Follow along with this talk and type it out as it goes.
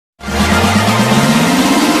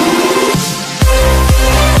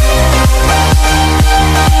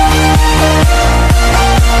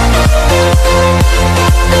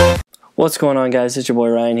What's going on, guys? It's your boy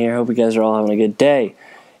Ryan here. Hope you guys are all having a good day.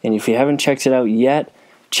 And if you haven't checked it out yet,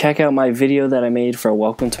 check out my video that I made for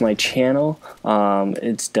Welcome to my channel.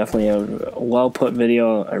 It's definitely a well-put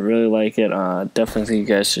video. I really like it. Definitely think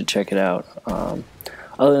you guys should check it out.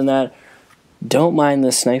 Other than that, don't mind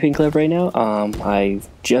the sniping clip right now. I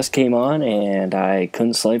just came on and I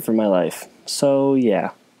couldn't snipe for my life. So,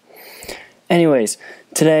 yeah. Anyways,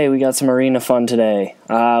 today we got some arena fun today.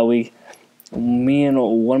 Me and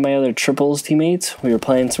one of my other triples teammates, we were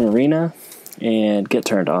playing some arena and get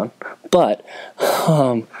turned on. But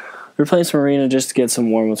we were playing some arena just to get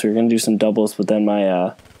some warm-ups. We were going to do some doubles, but then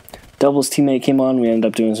my doubles teammate came on. We ended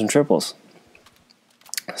up doing some triples.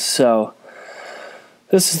 So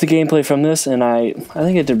this is the gameplay from this, and I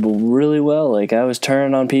think it did really well. Like, I was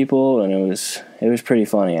turning on people, and it was pretty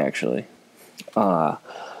funny, actually. But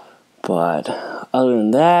other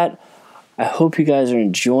than that, I hope you guys are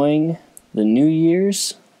enjoying the New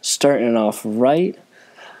Year's, starting it off right,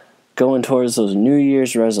 going towards those New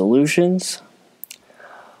Year's resolutions.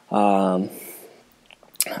 I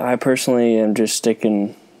personally am just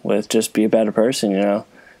sticking with just be a better person,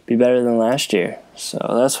 be better than last year. So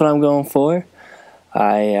that's what I'm going for.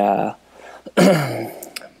 I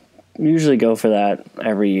usually go for that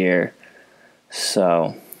every year,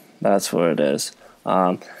 so that's what it is.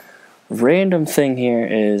 Random thing here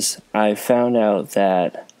is I found out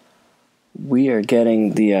that we are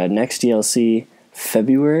getting the next DLC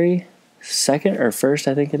February 2nd or 1st,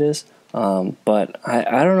 I think it is. But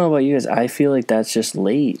I don't know about you guys. I feel like that's just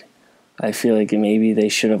late. I feel like maybe they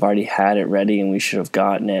should have already had it ready and we should have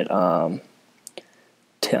gotten it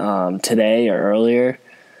today or earlier,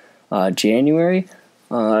 January.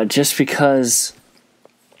 Just because,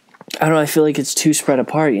 I don't know, I feel like it's too spread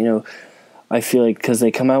apart, I feel like because they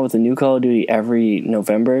come out with a new Call of Duty every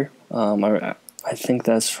November. I think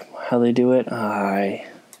that's how they do it.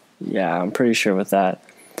 Yeah, I'm pretty sure with that.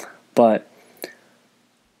 But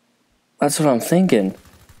that's what I'm thinking.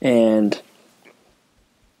 And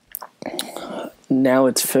now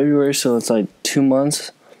it's February, so it's like 2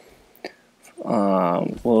 months.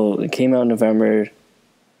 Well, it came out in November,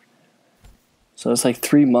 so it's like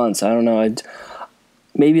 3 months. I don't know.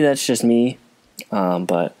 Maybe that's just me,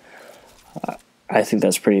 but I think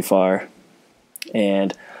that's pretty far.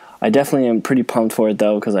 And I definitely am pretty pumped for it,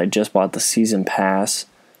 though, because I just bought the season pass.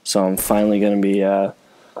 So I'm finally going to be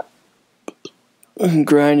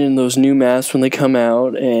grinding those new maps when they come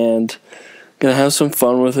out and going to have some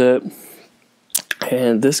fun with it.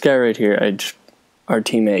 And this guy right here, our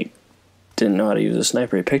teammate didn't know how to use a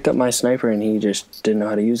sniper. He picked up my sniper and he just didn't know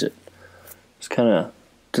how to use it. It's kind of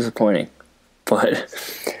disappointing. But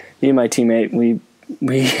me and my teammate, we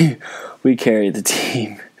carried the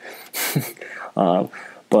team.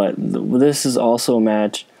 But this is also a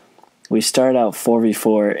match. We started out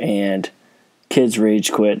 4v4 and kids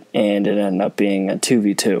rage quit and it ended up being a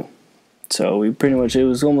 2v2. So we pretty much, it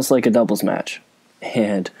was almost like a doubles match.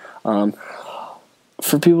 And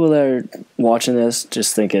for people that are watching this,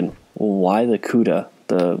 just thinking, well, why the Kuda?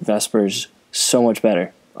 The Vesper's so much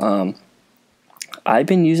better. I've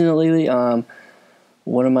been using it lately.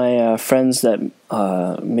 One of my friends that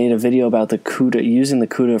made a video about the Kuda, using the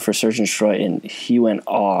Kuda for search and destroy, and he went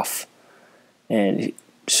off. And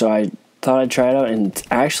so I thought I'd try it out, and it's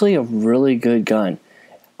actually a really good gun.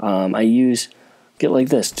 Get like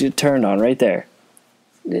this, dude, turned on right there.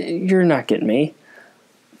 You're not getting me.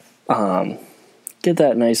 Get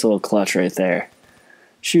that nice little clutch right there.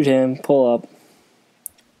 Shoot him, pull up.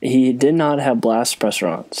 He did not have blast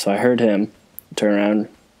suppressor on, so I heard him, turn around,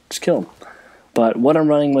 just kill him. But what I'm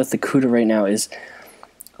running with the Kuda right now is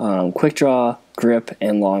quick draw, grip,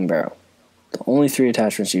 and long barrel. The only 3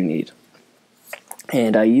 attachments you need.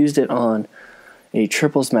 And I used it on a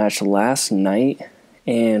triples match last night,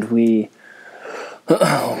 and we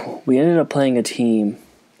ended up playing a team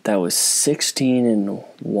that was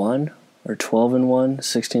 16-1 or 12-1,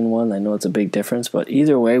 16-1. I know it's a big difference, but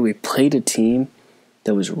either way, we played a team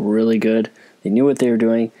that was really good. They knew what they were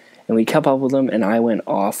doing, and we kept up with them, and I went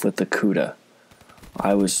off with the Kuda.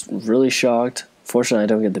 I was really shocked. Fortunately, I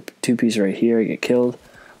don't get the 2-piece right here. I get killed.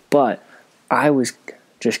 But I was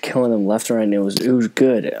just killing them left and right, and it was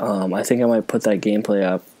good. I think I might put that gameplay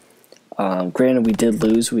up. Granted, we did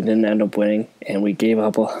lose. We didn't end up winning, and we gave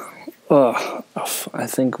up I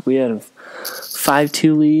think we had a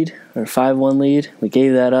 5-2 lead or 5-1 lead. We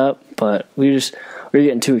gave that up, but we were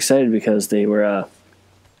getting too excited because they were a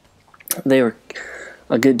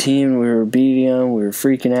good team. We were beating them. We were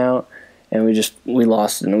freaking out. And we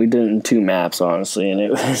lost it, and we did it in 2 maps, honestly, and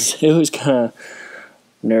it was kind of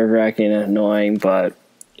nerve-wracking and annoying, but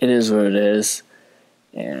it is what it is.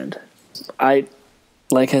 And I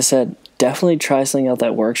like I said, definitely try something out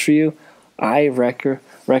that works for you. I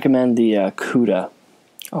recommend the Kuda,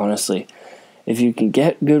 honestly. If you can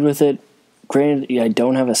get good with it, granted, I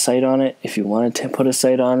don't have a sight on it. If you wanted to put a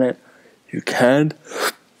sight on it, you can.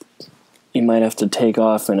 You might have to take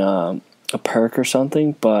off in a perk or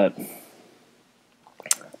something, but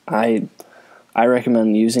I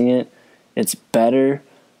recommend using it. It's better,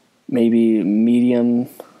 maybe medium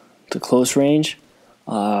to close range.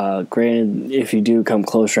 Granted, if you do come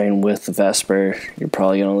close range with the Vesper, you're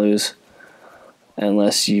probably going to lose.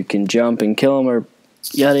 Unless you can jump and kill him or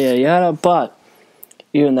yada yada yada. But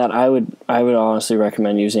even that, I would honestly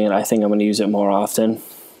recommend using it. I think I'm going to use it more often.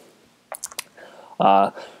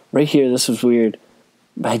 Right here, this was weird.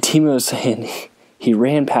 My teammate was saying he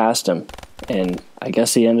ran past him, and I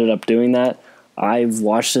guess he ended up doing that. I've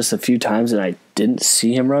watched this a few times, and I didn't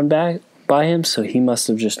see him run back by him, so he must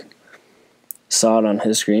have just saw it on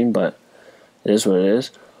his screen, but it is what it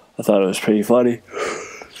is. I thought it was pretty funny.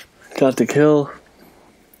 Got the kill.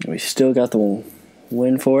 We still got the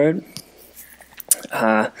win for it.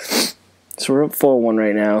 So we're up 4-1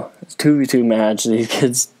 right now. It's a 2v2 match. These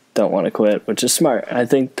kids don't want to quit, which is smart. I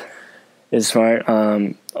think it's smart.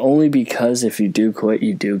 Only because if you do quit,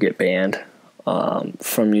 you do get banned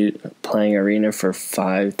from you playing arena for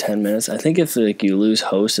 5-10 minutes. I think if like you lose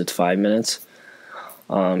host, it's 5 minutes.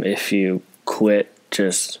 If you quit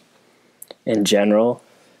just in general,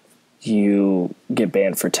 you get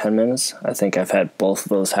banned for 10 minutes. I think I've had both of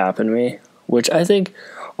those happen to me, which I think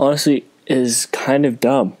honestly is kind of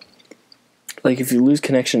dumb. Like if you lose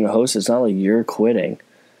connection to host, it's not like you're quitting.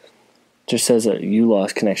 It just says that you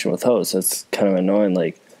lost connection with host. That's kind of annoying.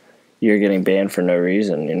 Like you're getting banned for no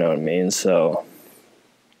reason, you know what I mean? So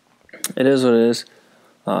it is what it is.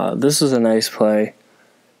 This was a nice play.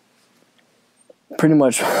 Pretty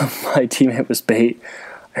much my teammate was bait.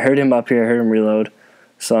 I heard him up here, I heard him reload.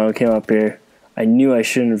 So I came up here. I knew I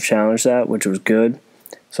shouldn't have challenged that, which was good.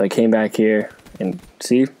 So I came back here and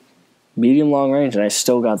see, medium long range, and I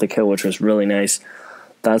still got the kill, which was really nice.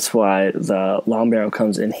 That's why the long barrel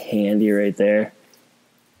comes in handy right there.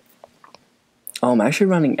 Oh, I'm actually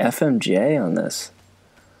running FMJ on this.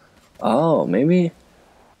 Oh, maybe.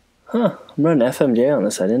 I'm running FMJ on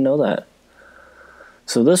this. I didn't know that.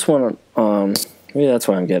 So this one, maybe that's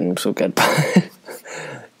why I'm getting so good.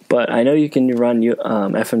 But I know you can run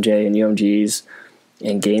FMJ and UMGs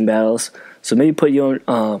in game battles. So maybe put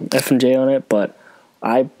FMJ on it, but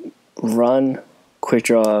I run quick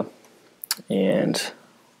draw and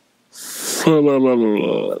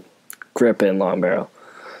grip in long barrel.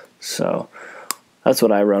 So that's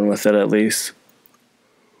what I run with it at least.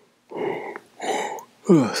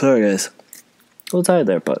 Sorry guys. A little tired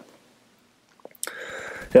there, but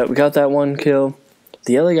yeah, we got that one kill.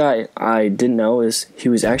 The other guy I didn't know is he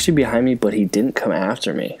was actually behind me, but he didn't come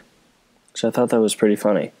after me. So I thought that was pretty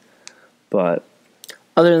funny. But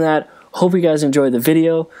other than that, hope you guys enjoyed the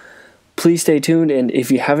video. Please stay tuned, and if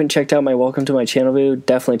you haven't checked out my welcome to my channel video,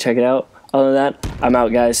 definitely check it out. Other than that, I'm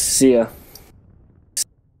out guys. See ya.